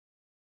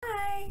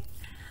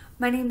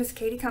My name is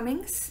Katie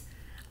Cummings.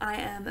 I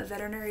am a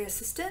veterinary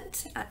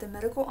assistant at the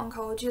medical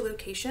oncology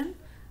location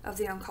of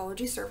the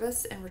Oncology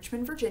Service in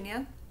Richmond,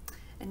 Virginia,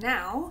 and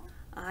now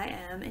I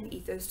am an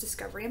Ethos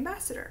Discovery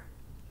Ambassador.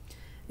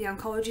 The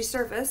Oncology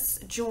Service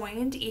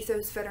joined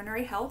Ethos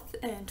Veterinary Health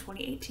in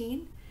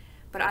 2018,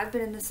 but I've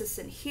been an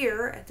assistant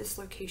here at this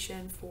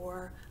location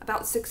for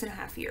about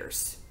 6.5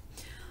 years.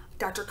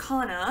 Dr.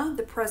 Khanna,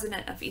 the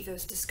president of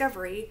Ethos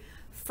Discovery,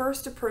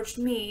 first approached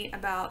me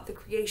about the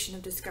creation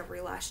of Discovery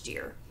last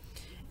year,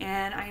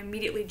 and I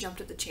immediately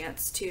jumped at the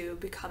chance to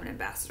become an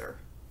ambassador.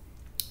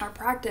 Our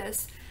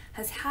practice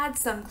has had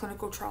some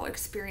clinical trial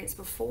experience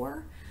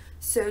before,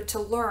 so to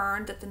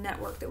learn that the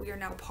network that we are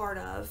now part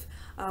of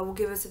will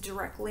give us a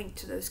direct link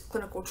to those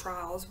clinical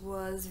trials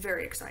was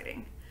very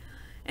exciting.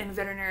 In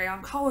veterinary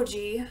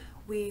oncology,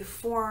 we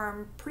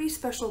form pretty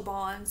special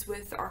bonds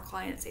with our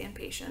clients and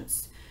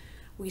patients.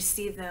 We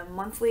see them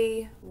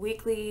monthly,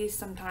 weekly,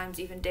 sometimes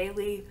even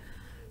daily.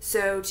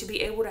 So to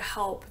be able to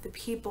help the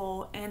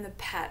people and the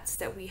pets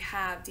that we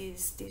have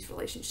these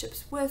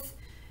relationships with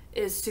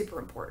is super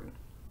important.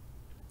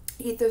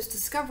 Ethos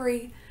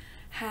Discovery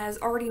has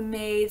already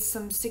made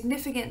some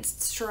significant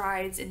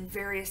strides in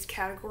various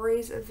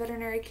categories of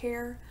veterinary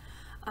care,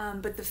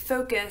 but the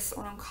focus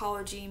on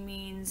oncology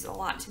means a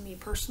lot to me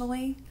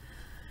personally.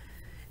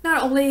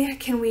 Not only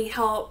can we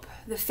help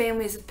the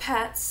families of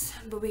pets,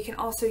 but we can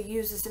also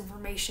use this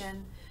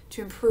information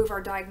to improve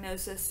our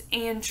diagnosis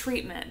and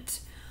treatment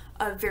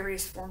of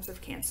various forms of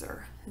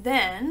cancer.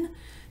 Then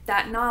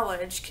that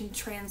knowledge can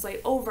translate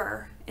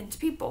over into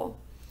people.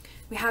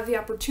 We have the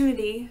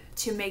opportunity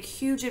to make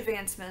huge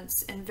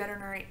advancements in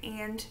veterinary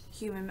and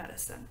human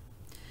medicine.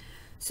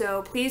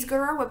 So please go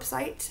to our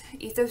website,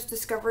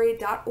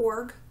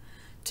 ethosdiscovery.org,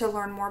 to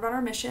learn more about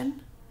our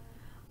mission,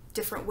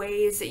 different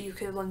ways that you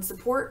could lend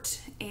support,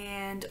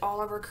 and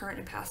all of our current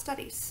and past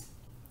studies.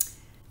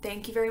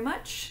 Thank you very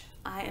much.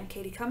 I am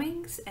Katie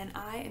Cummings, and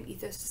I am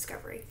Ethos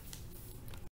Discovery.